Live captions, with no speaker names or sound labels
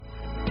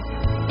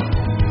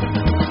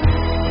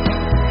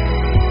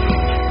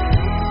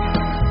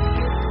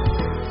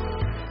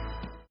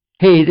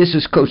Hey, this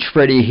is Coach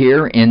Freddie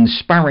here,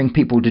 inspiring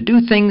people to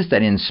do things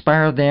that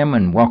inspire them,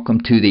 and welcome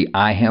to the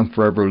Hemp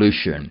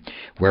Revolution,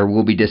 where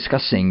we'll be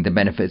discussing the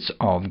benefits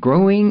of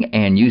growing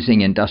and using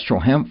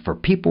industrial hemp for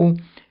people,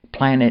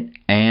 planet,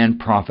 and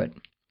profit.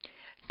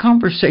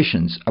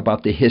 Conversations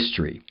about the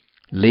history,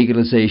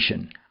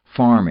 legalization,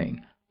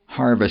 farming,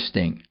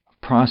 harvesting,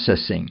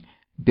 processing,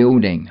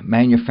 building,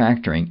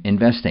 manufacturing,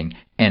 investing,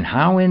 and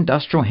how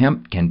industrial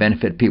hemp can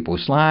benefit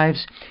people's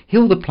lives,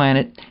 heal the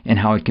planet, and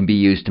how it can be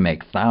used to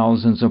make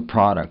thousands of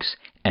products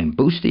and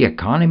boost the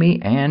economy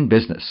and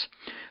business.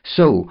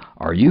 So,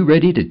 are you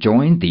ready to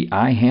join the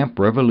Hemp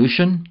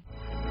Revolution?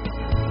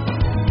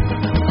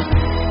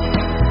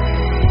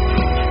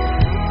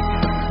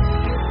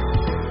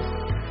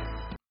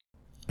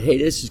 Hey,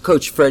 this is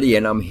Coach Freddie,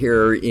 and I'm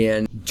here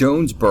in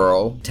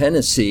Jonesboro,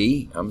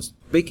 Tennessee. I'm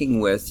speaking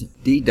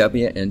with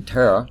D.W. and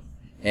Tara,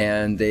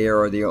 and they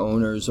are the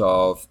owners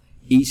of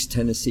East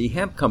Tennessee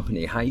Hemp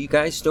Company. How you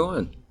guys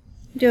doing?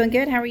 Doing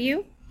good. How are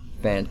you?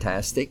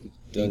 Fantastic.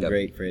 Doing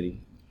great,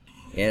 Freddie.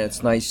 And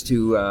it's nice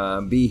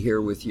to be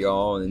here with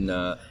y'all, and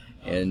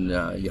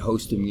you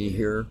hosting me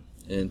here,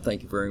 and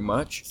thank you very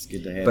much. It's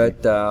good to have you.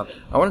 But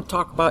I want to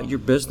talk about your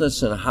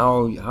business and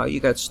how you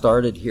got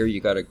started here. You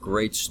got a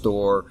great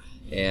store,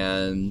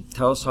 and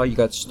tell us how you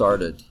got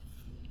started.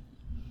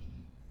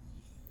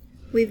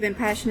 We've been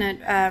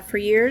passionate for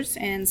years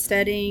and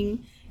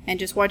studying and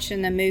just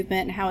watching the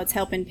movement and how it's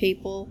helping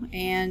people,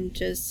 and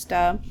just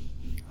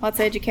lots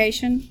of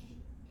education.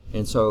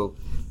 And so,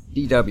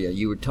 D.W.,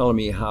 you were telling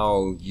me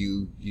how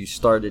you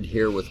started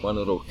here with one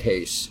little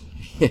case.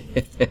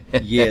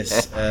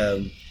 Yes,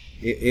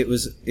 it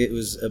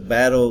was a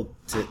battle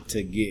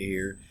to get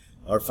here.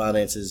 Our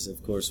finances,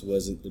 of course,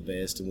 wasn't the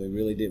best, and we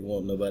really didn't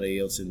want nobody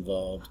else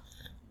involved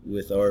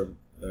with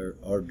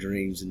our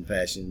dreams and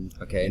passion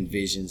and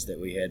visions that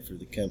we had for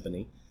the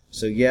company.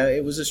 So yeah,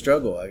 it was a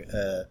struggle. I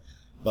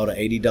bought an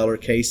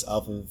 $80 case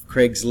off of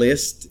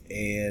Craigslist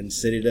and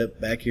set it up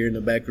back here in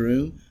the back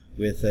room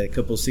with a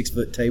couple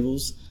 6-foot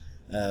tables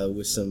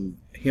with some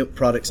hemp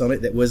products on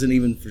it that wasn't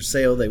even for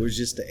sale. They were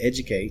just to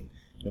educate.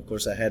 And of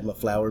course, I had my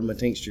flower and my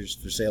tinctures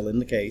for sale in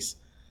the case.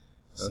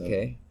 So.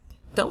 Okay.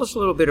 Tell us a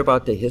little bit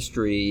about the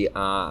history.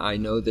 I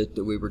know that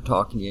we were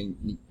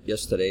talking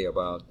yesterday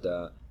about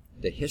the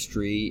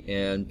history,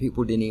 and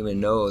people didn't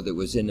even know that it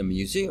was in the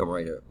museum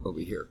right over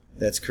here.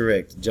 That's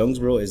correct.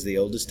 Jonesboro is the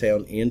oldest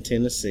town in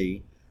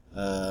Tennessee.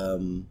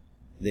 The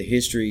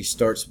history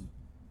starts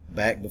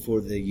back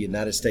before the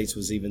United States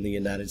was even the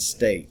United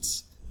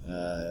States.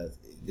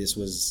 This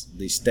was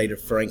the state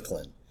of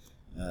Franklin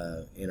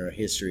in our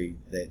history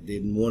that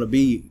didn't want to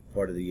be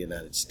part of the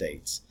United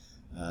States.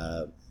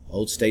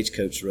 Old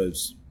stagecoach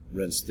roads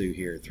runs through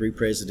here. 3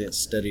 presidents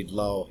studied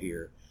law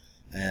here.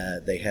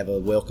 They have a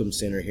welcome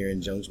center here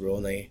in Jonesboro,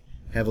 and they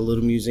have a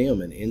little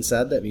museum. And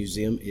inside that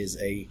museum is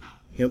a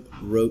hemp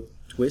rope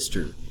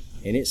twister,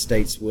 and it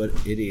states what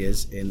it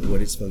is and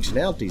what its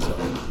functionalities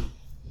are.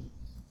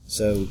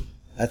 So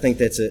I think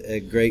that's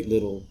a great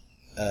little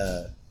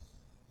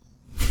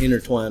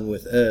intertwine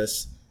with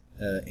us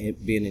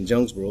being in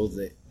Jonesboro,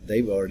 that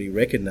they've already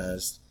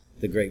recognized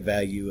the great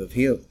value of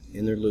hemp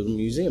in their little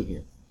museum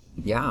here.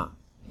 Yeah.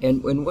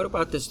 And what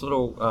about this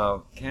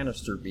little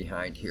canister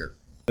behind here?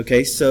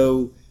 Okay,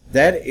 so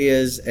that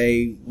is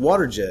a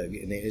water jug,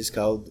 and it is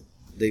called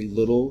the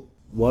Little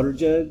Water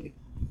Jug.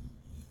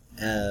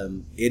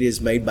 It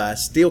is made by a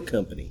steel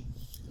company.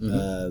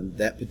 Mm-hmm.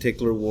 That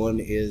particular one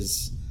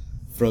is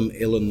from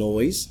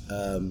Illinois.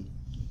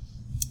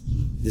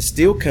 The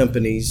steel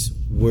companies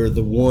were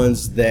the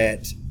ones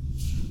that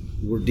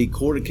were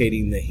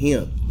decorticating the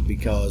hemp,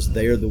 because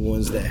they're the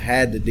ones that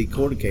had the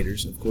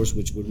decorticators, of course,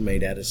 which were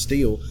made out of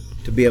steel,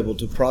 to be able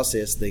to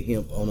process the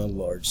hemp on a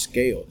large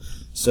scale.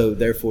 So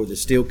therefore the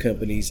steel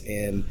companies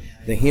and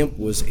the hemp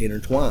was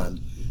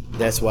intertwined.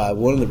 That's why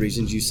one of the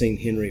reasons you've seen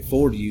Henry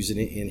Ford using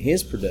it in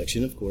his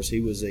production. Of course,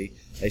 he was a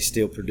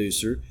steel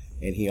producer,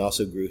 and he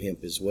also grew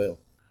hemp as well.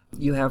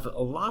 You have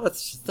a lot of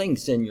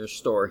things in your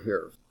store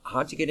here.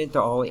 How'd you get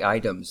into all the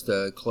items,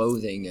 the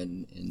clothing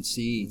and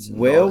seeds? And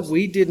well,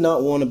 we did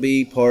not want to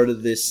be part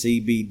of this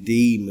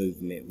CBD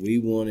movement. We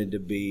wanted to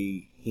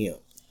be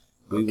hemp.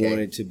 We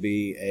wanted to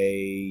be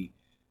a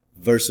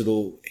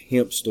versatile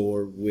hemp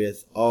store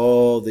with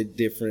all the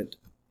different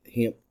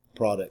hemp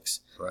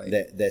products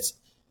that's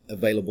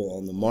available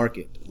on the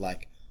market,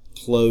 like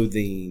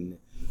clothing,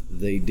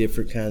 the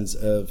different kinds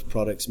of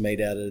products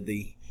made out of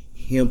the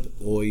hemp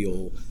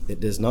oil that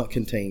does not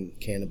contain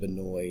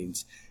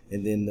cannabinoids,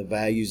 and then the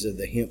values of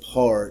the hemp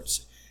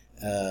hearts,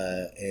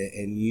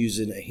 and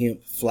using a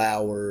hemp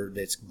flour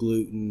that's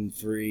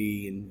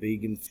gluten-free and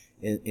vegan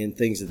and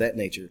things of that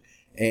nature.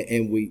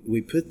 And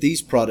we put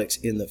these products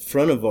in the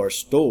front of our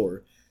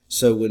store,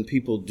 so when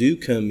people do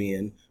come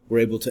in, we're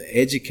able to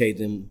educate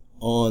them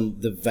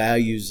on the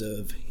values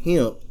of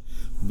hemp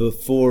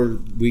before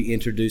we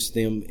introduce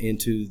them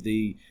into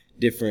the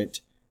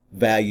different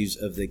values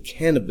of the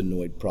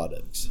cannabinoid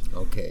products.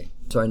 Okay.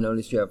 So I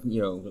noticed you have,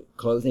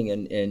 clothing,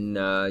 and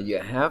you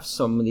have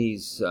some of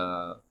these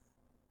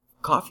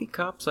coffee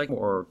cups,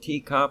 or tea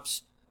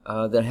cups.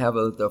 that have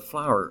the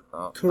flower.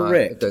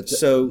 Correct.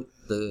 So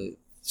the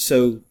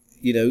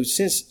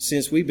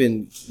since we've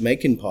been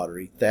making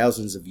pottery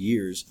thousands of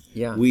years,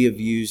 we have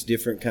used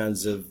different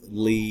kinds of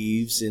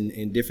leaves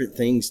and different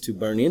things to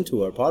burn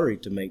into our pottery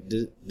to make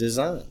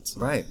designs.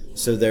 Right.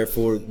 So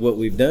therefore, what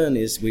we've done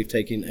is we've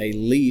taken a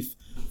leaf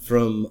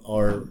from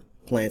our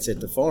plants at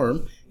the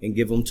farm and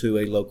give them to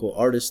a local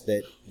artist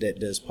that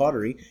does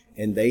pottery,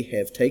 and they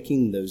have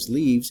taken those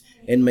leaves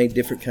and made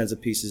different kinds of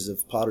pieces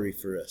of pottery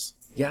for us.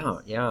 Yeah,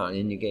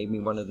 and you gave me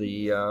one of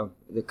the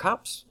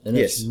cups, and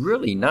Yes. it's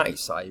really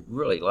nice. I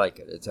really like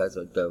it. It has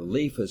the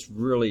leaf is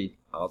really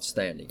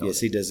outstanding. Yes,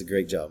 he does a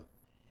great job.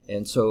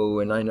 And so,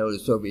 and I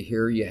noticed over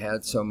here you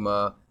had some.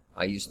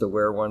 I used to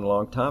wear one a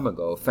long time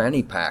ago, a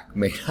fanny pack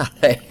made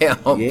out of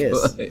hemp.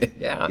 Yes.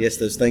 Yeah. Yes,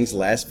 those things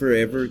last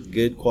forever,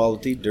 good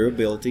quality,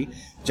 durability.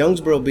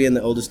 Jonesboro being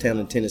the oldest town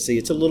in Tennessee,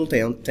 it's a little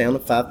town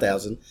of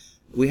 5,000.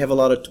 We have a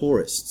lot of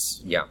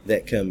tourists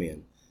that come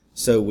in.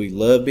 So we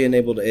love being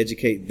able to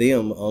educate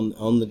them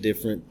on the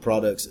different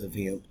products of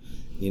hemp,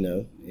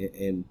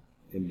 and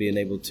being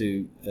able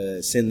to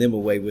send them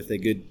away with a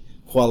good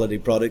quality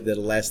product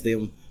that'll last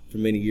them for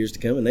many years to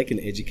come, and they can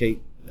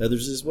educate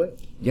others as well.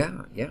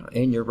 Yeah,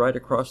 and you're right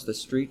across the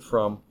street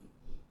from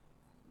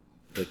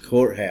the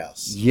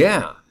courthouse.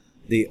 Yeah.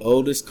 The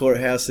oldest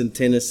courthouse in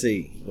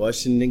Tennessee,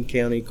 Washington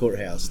County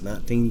Courthouse,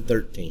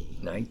 1913.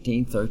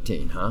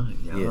 1913, huh?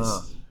 Yeah.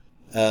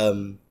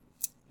 Yes.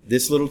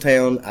 This little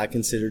town I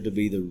consider to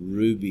be the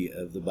ruby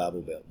of the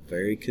Bible Belt.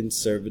 Very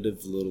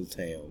conservative little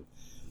town.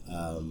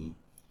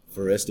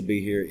 For us to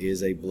be here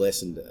is a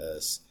blessing to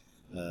us.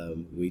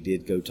 We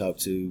did go talk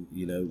to,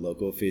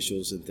 local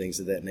officials and things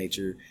of that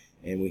nature,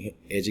 and we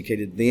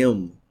educated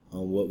them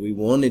on what we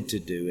wanted to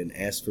do and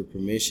asked for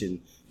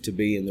permission to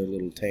be in their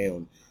little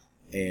town.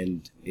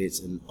 And it's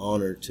an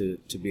honor to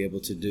be able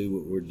to do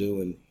what we're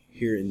doing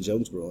here in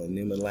Jonesboro, and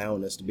them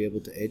allowing us to be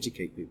able to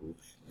educate people.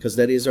 Because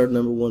that is our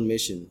number one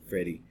mission,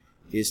 Freddie,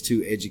 is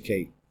to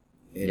educate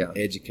and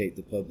educate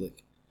the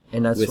public.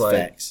 And that's with why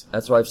facts.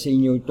 That's what I've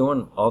seen you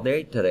doing all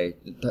day today,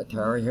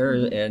 Tara here,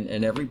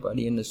 and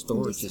everybody in the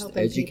store is just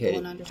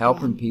educating,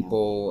 helping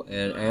people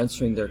and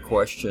answering their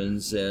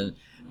questions, and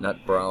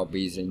not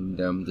browbeating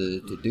them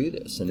to do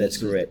this. And that's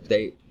correct.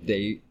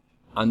 They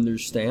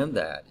understand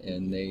that,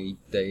 and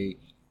they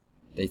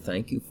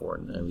thank you for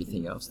it and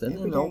everything else.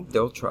 Then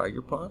they'll try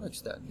your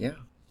products then. Yeah.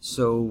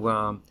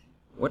 So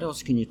what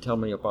else can you tell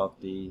me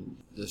about the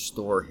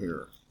store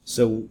here?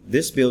 So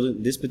this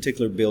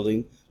particular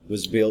building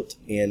was built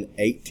in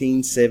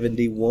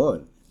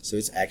 1871. So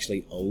it's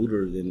actually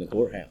older than the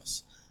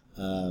courthouse.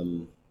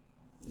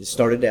 It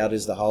started out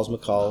as the Halls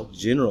McCall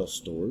General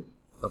Store.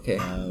 Okay.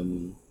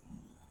 And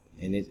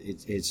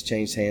it's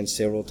changed hands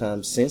several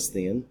times since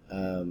then.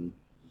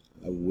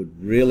 I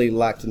would really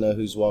like to know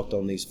who's walked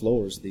on these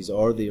floors. These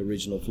are the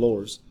original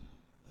floors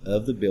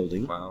of the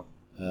building. Wow.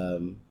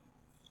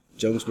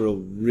 Jonesboro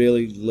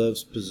really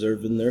loves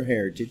preserving their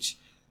heritage.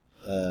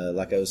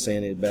 Like I was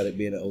saying about it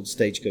being an old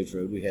stagecoach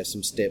road, we have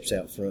some steps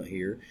out front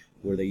here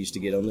where they used to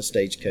get on the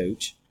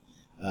stagecoach.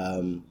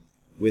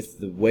 With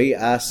the way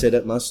I set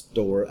up my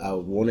store, I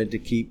wanted to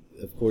keep,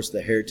 of course,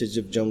 the heritage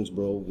of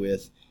Jonesboro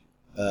with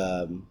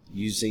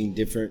using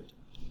different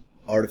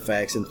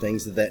artifacts and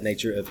things of that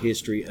nature of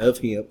history of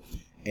hemp.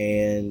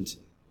 And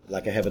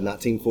like I have a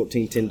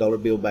 1914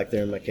 $10 bill back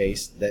there in my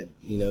case that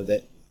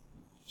that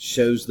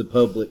shows the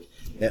public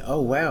that,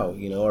 oh wow,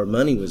 our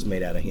money was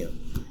made out of hemp,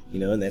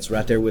 and that's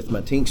right there with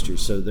my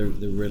tinctures. So they're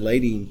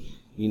relating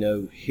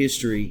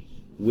history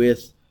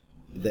with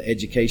the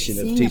education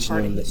of teaching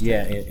them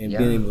and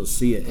being able to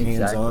see it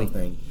hands-on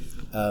thing.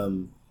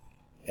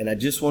 And I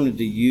just wanted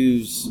to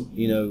use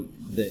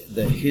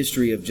the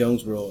history of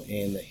Jonesboro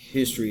and the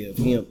history of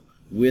hemp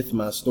with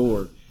my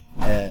store.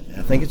 I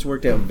think it's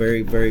worked out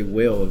very, very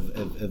well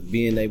of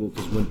being able,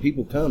 because when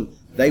people come,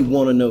 they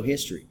want to know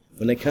history.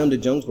 When they come to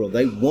Jonesboro,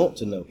 they want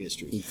to know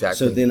history. Exactly.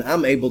 So then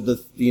I'm able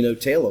to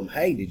tell them,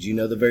 hey, did you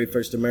know the very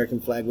first American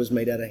flag was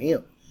made out of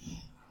hemp?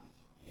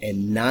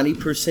 And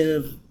 90%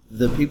 of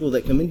the people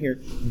that come in here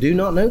do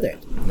not know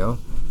that. No.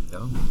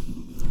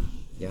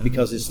 Yeah.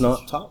 Because it's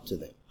not taught to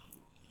them.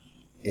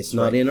 It's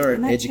not in our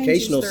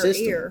educational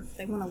system. Ear.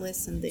 They want to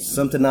listen then.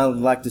 Something I would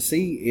like to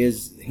see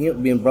is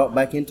hemp being brought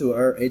back into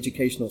our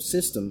educational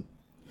system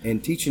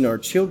and teaching our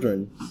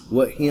children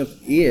what hemp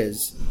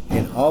is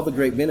and all the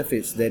great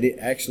benefits that it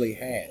actually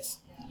has.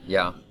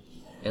 Yeah.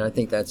 And I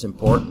think that's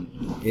important.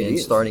 It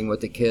is. Starting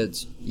with the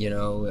kids,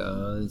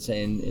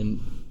 saying,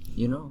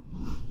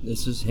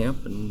 this is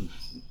hemp and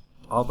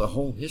all the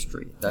whole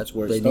history. That's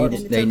where they it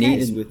started. They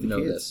need with to the know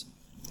kids. this.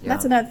 Yeah.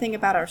 That's another thing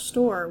about our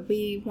store.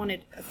 We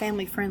wanted a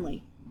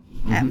family-friendly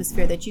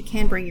atmosphere that you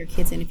can bring your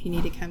kids in if you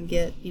need to come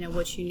get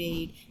what you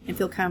need and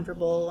feel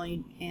comfortable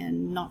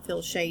and not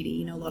feel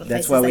shady. A lot of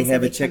that's places why we they say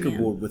have a they come in.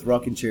 checkerboard with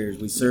rocking chairs.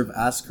 We serve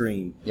ice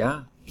cream.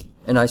 Yeah.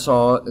 And I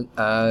saw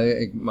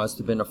it must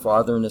have been a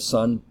father and a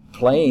son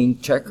playing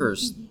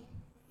checkers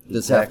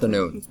this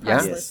afternoon. It's Yeah.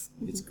 priceless.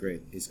 Yes, it's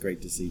great. It's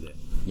great to see that.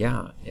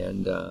 Yeah.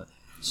 And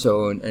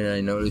So, and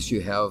I notice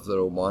you have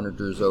little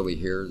monitors over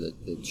here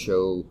that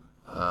show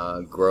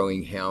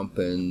growing hemp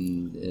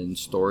and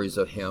stories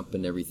of hemp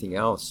and everything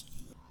else.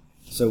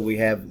 So we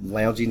have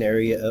lounging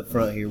area up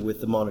front here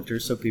with the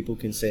monitors so people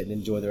can sit and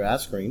enjoy their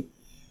ice cream.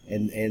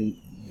 And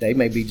they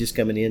may be just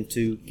coming in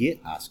to get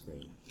ice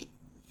cream.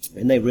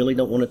 And they really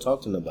don't want to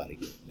talk to nobody.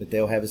 But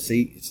they'll have a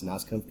seat. It's a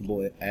nice,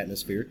 comfortable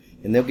atmosphere.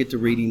 And they'll get to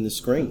reading the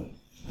screen.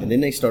 And then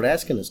they start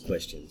asking us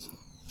questions.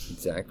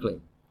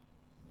 Exactly.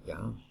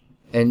 Yeah.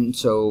 And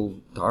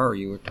so, Tara,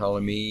 you were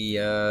telling me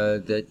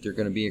that you're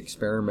going to be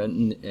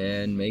experimenting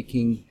and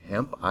making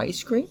hemp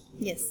ice cream?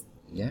 Yes.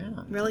 Yeah.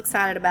 Real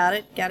excited about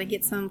it. Got to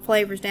get some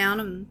flavors down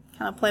and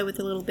kind of play with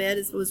it a little bit.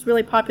 It was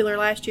really popular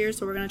last year,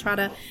 so we're going to try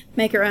to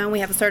make our own. We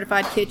have a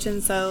certified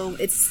kitchen, so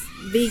it's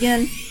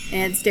vegan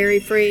and it's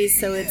dairy-free,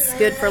 so it's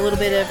good for a little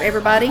bit of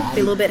everybody. Be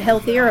a little bit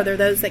healthier. Are there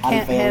those that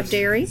can't have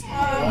dairy?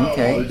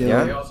 Okay,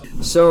 yeah.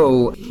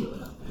 So,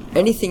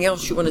 anything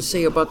else you want to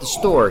say about the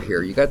store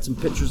here? You got some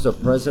pictures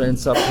of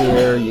presidents up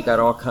here. You got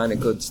all kind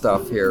of good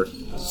stuff here.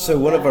 So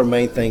one of our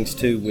main things,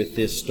 too, with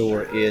this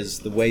store is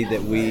the way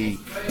that we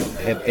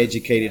have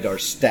educated our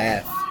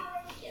staff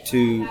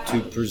to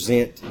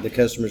present the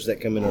customers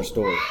that come in our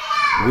store.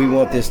 We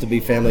want this to be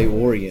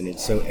family-oriented,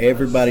 so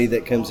everybody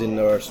that comes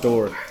into our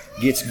store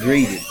gets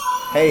greeted.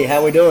 Hey,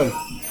 how we doing?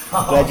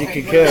 Glad you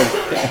could come.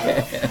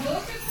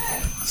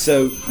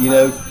 So,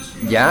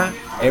 Yeah.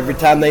 every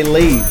time they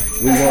leave,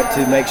 we want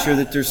to make sure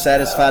that they're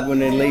satisfied when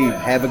they leave.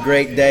 Have a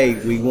great day.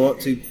 We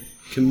want to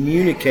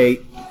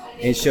communicate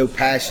and show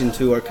passion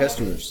to our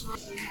customers.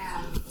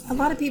 A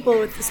lot of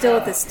people still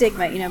with the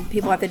stigma,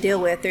 people have to deal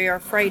with. They're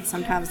afraid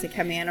sometimes to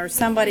come in or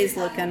somebody's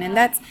looking, and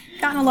that's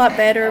gotten a lot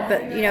better.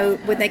 But,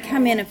 when they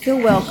come in and feel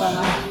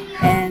welcome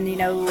and,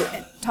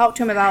 talk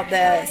to them about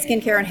the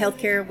skincare and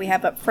healthcare we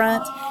have up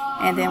front,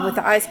 and then with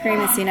the ice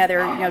cream and seeing other,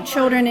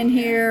 children in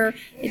here,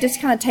 it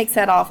just kind of takes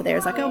that off of there.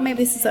 It's like, oh,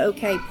 maybe this is an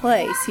okay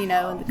place,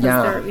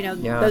 because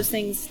those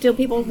things still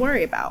people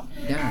worry about.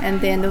 Yeah. And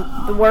then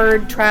the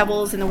word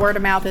travels, and the word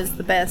of mouth is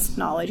the best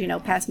knowledge,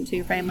 passing to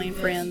your family and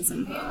friends.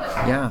 And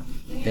Yeah.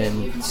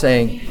 And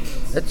saying,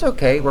 it's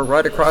okay, we're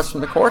right across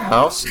from the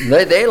courthouse.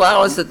 They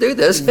allow us to do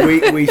this.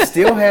 We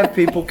still have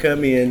people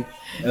come in,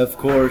 of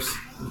course.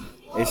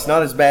 It's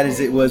not as bad as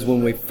it was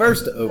when we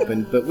first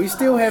opened, but we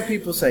still have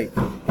people say,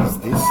 is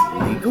this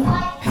legal?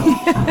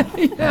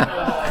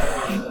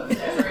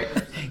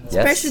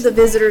 Especially the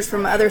visitors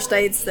from other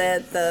states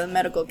that the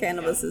medical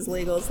cannabis is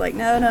legal. It's like,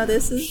 no,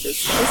 this is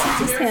just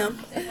hemp.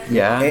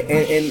 Yeah.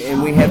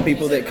 And we have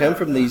people that come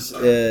from these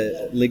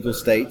legal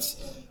states,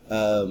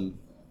 and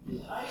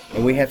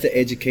we have to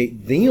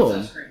educate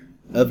them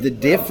of the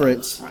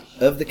difference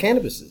of the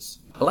cannabises.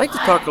 I'd like to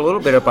talk a little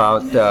bit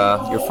about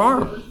your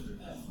farm.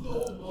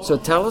 So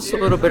tell us a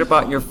little bit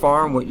about your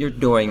farm, what you're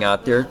doing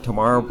out there.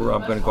 Tomorrow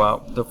I'm going to go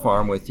out to the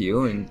farm with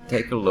you and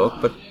take a look,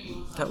 but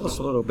tell us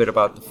a little bit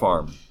about the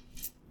farm.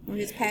 Where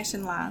his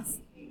passion lies.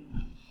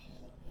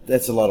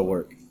 That's a lot of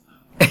work.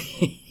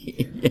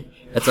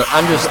 That's an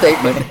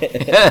understatement.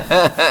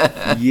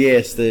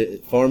 Yes, the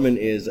farming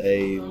is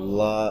a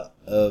lot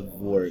of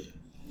work.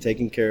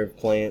 Taking care of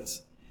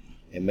plants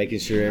and making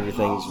sure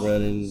everything's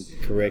running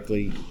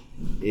correctly.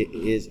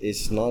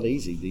 It's not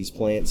easy. These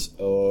plants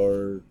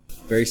are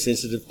very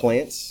sensitive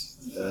plants.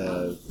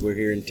 We're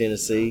here in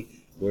Tennessee,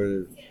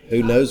 where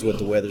who knows what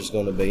the weather's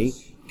going to be.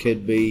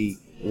 Could be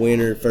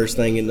winter first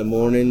thing in the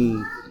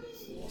morning,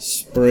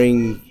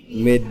 spring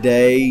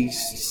midday,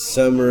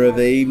 summer of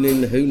the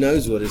evening. Who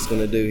knows what it's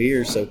going to do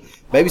here. So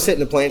babysitting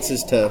the plants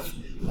is tough.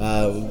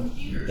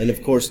 And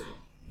of course,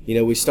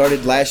 we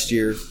started last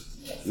year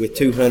with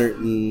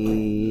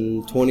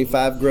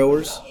 225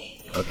 growers.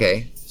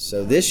 Okay.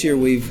 So this year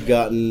we've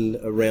gotten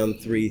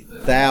around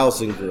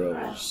 3,000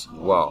 growers.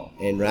 Wow.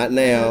 And right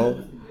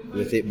now,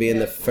 with it being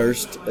the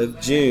 1st of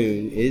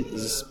June, it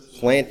is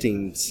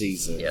planting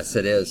season. Yes,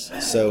 it is.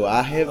 So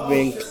I have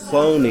been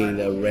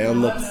cloning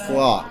around the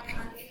clock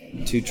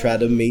to try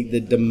to meet the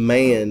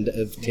demand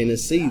of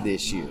Tennessee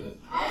this year.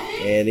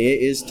 And it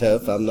is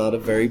tough. I'm not a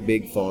very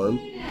big farm,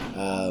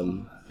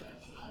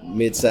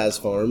 mid-sized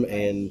farm,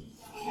 and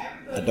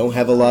I don't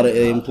have a lot of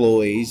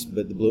employees,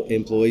 but the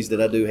employees that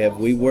I do have,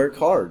 we work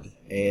hard,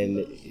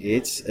 and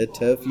it's a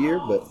tough year,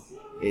 but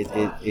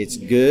it's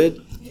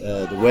good.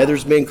 The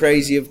weather's been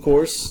crazy, of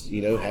course.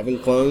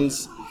 Having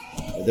clones,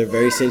 they're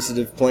very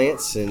sensitive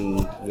plants,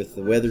 and with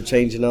the weather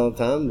changing all the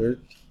time, they're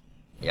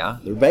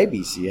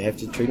babies. You have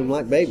to treat them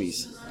like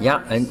babies.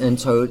 Yeah, and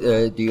so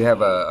do you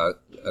have a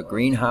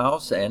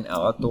greenhouse and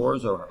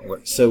outdoors, or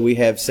what? So we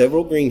have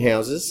several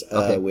greenhouses.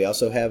 Okay. We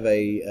also have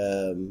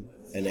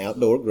an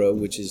outdoor grow,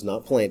 which is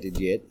not planted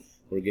yet.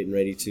 We're getting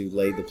ready to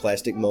lay the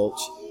plastic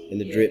mulch and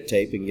the drip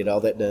tape and get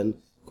all that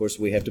done. Of course,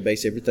 we have to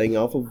base everything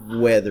off of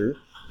weather.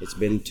 It's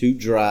been too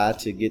dry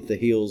to get the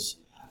hills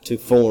to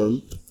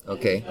form.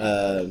 Okay.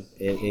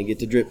 And get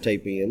the drip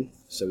tape in.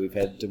 So we've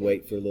had to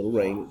wait for a little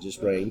rain. It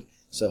just rained.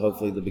 So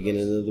hopefully the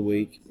beginning of the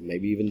week,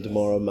 maybe even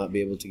tomorrow, might be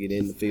able to get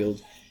in the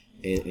field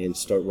and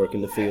start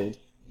working the field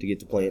to get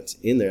the plants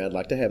in there. I'd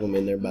like to have them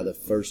in there by the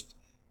 1st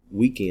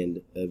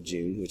weekend of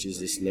June, which is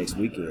this next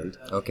weekend.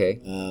 Okay.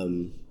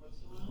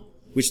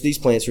 Which these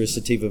plants are a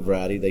sativa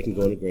variety. They can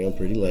go in the ground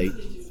pretty late.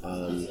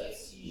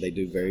 They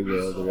do very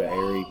well. They're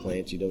airy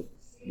plants. You don't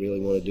really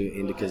want to do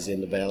indicas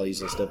in the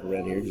valleys and stuff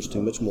around here. There's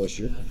too much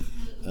moisture.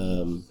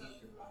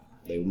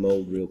 They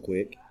mold real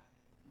quick.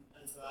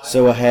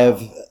 So I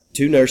have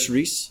 2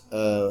 nurseries.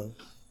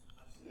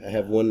 I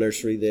have one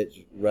nursery that's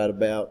right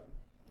about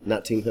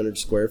 1,900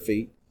 square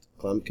feet,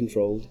 climate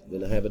controlled.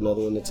 Then I have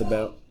another one that's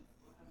about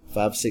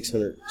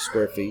 500-600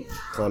 square feet,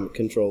 climate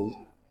controlled.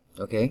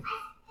 Okay.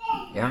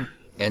 Yeah.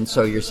 And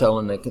so you're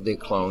selling the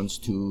clones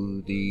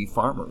to the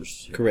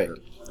farmers? Correct.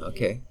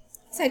 Okay.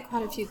 I've had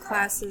quite a few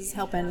classes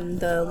helping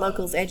the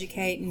locals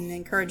educate and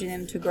encouraging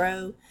them to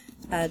grow,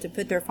 to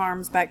put their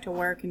farms back to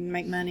work and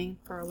make money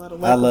for a lot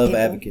of local I love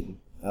people. advocating.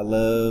 I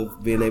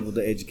love being able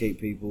to educate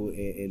people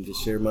and to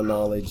share my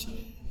knowledge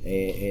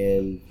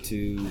and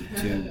to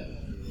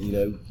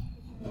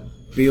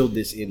build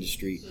this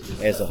industry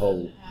as a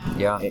whole.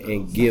 Yeah.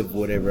 And give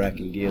whatever I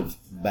can give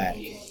back.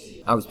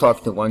 I was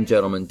talking to one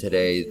gentleman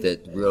today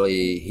that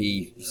really,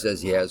 he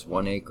says he has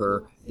 1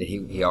 acre, that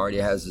he already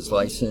has his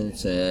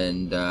license,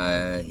 and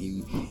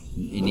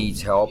he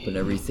needs help and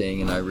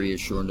everything, and I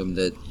reassured him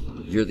that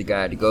you're the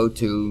guy to go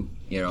to,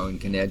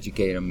 and can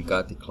educate him,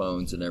 got the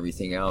clones and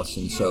everything else,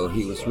 and so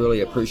he was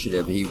really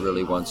appreciative. He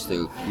really wants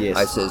to. Yes.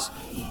 I says,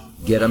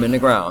 get them in the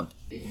ground.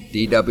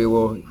 DW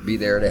will be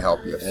there to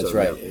help you. That's so,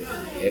 right.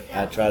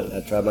 I try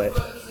my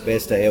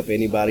best to help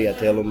anybody. I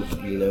tell them,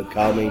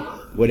 call me.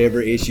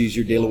 Whatever issues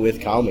you're dealing with,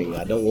 call me.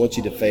 I don't want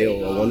you to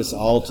fail. I want us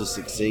all to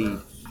succeed.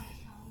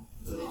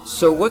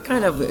 So what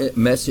kind of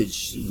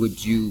message would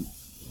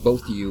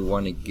both of you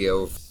want to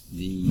give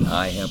the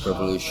iHemp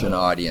Revolution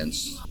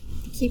audience?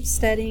 Keep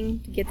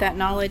studying, get that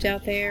knowledge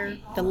out there,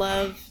 the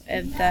love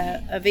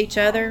of each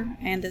other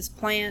and this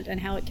plant and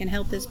how it can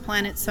help this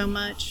planet so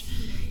much.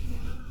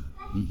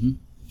 Mm-hmm.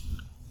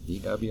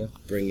 DW?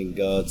 Bringing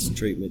God's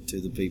treatment to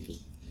the people.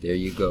 There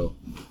you go.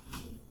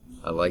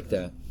 I like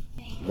that.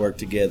 Work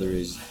together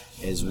as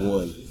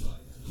one.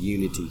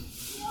 Unity.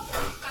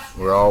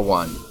 We're all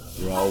one.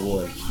 We're all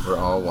one. We're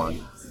all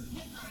one.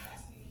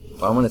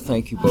 Well, I want to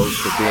thank you both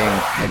for being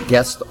a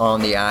guest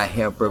on the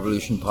iHemp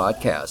Revolution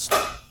podcast.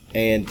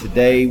 And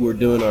today we're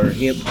doing our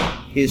hemp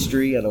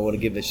history, and I want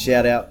to give a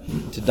shout out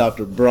to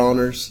Dr.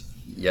 Bronner's.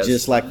 Yes.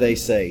 Just like they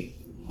say,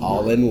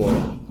 all in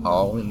one.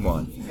 All in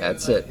one.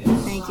 That's it.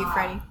 Thank you,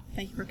 Freddie.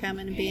 Thank you for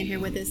coming and being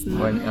here with us in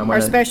Well, our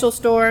special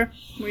store.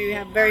 We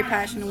have very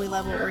passionate. We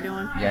love what we're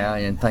doing. Yeah,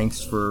 and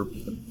thanks for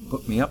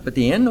putting me up at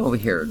the end over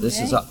here. This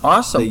is an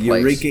awesome The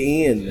place. Eureka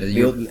Inn,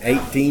 built in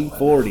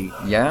 1840.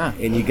 Yeah.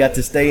 And you got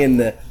to stay in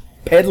the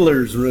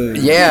peddler's room.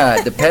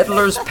 Yeah, the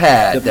peddler's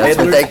pad. The That's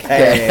peddler's what they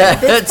pad.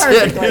 That's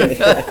Perfectly.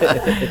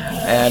 it.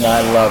 And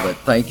I love it.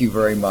 Thank you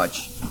very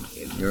much.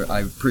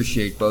 I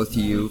appreciate both of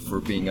you for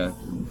being a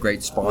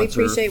great sponsor. We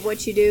appreciate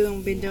what you do and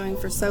we've been doing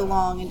for so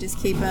long, and just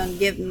keep on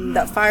getting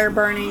that fire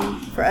burning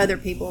for other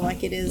people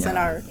like it is in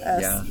us.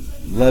 Yeah.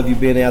 Love you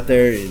being out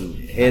there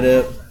and head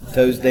up,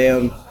 toes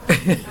down,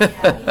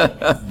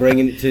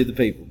 bringing it to the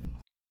people.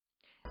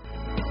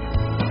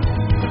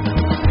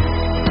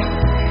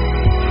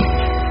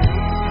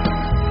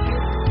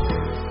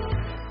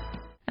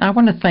 I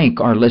want to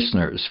thank our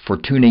listeners for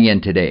tuning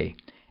in today.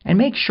 And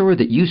make sure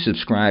that you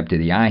subscribe to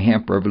the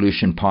iHemp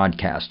Revolution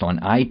podcast on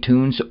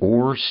iTunes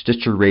or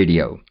Stitcher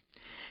Radio.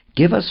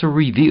 Give us a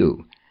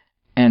review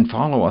and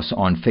follow us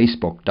on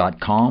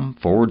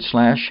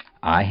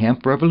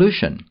Facebook.com/iHemp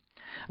Revolution.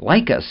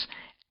 Like us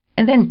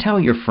and then tell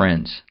your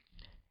friends.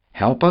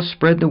 Help us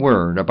spread the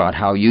word about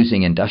how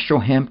using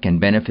industrial hemp can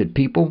benefit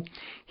people,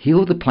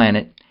 heal the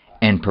planet,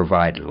 and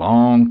provide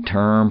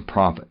long-term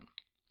profit.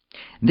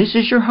 This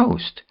is your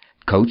host,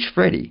 Coach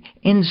Freddie,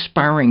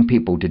 inspiring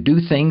people to do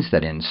things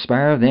that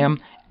inspire them,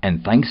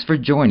 and thanks for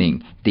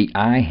joining the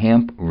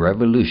iHemp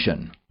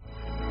Revolution.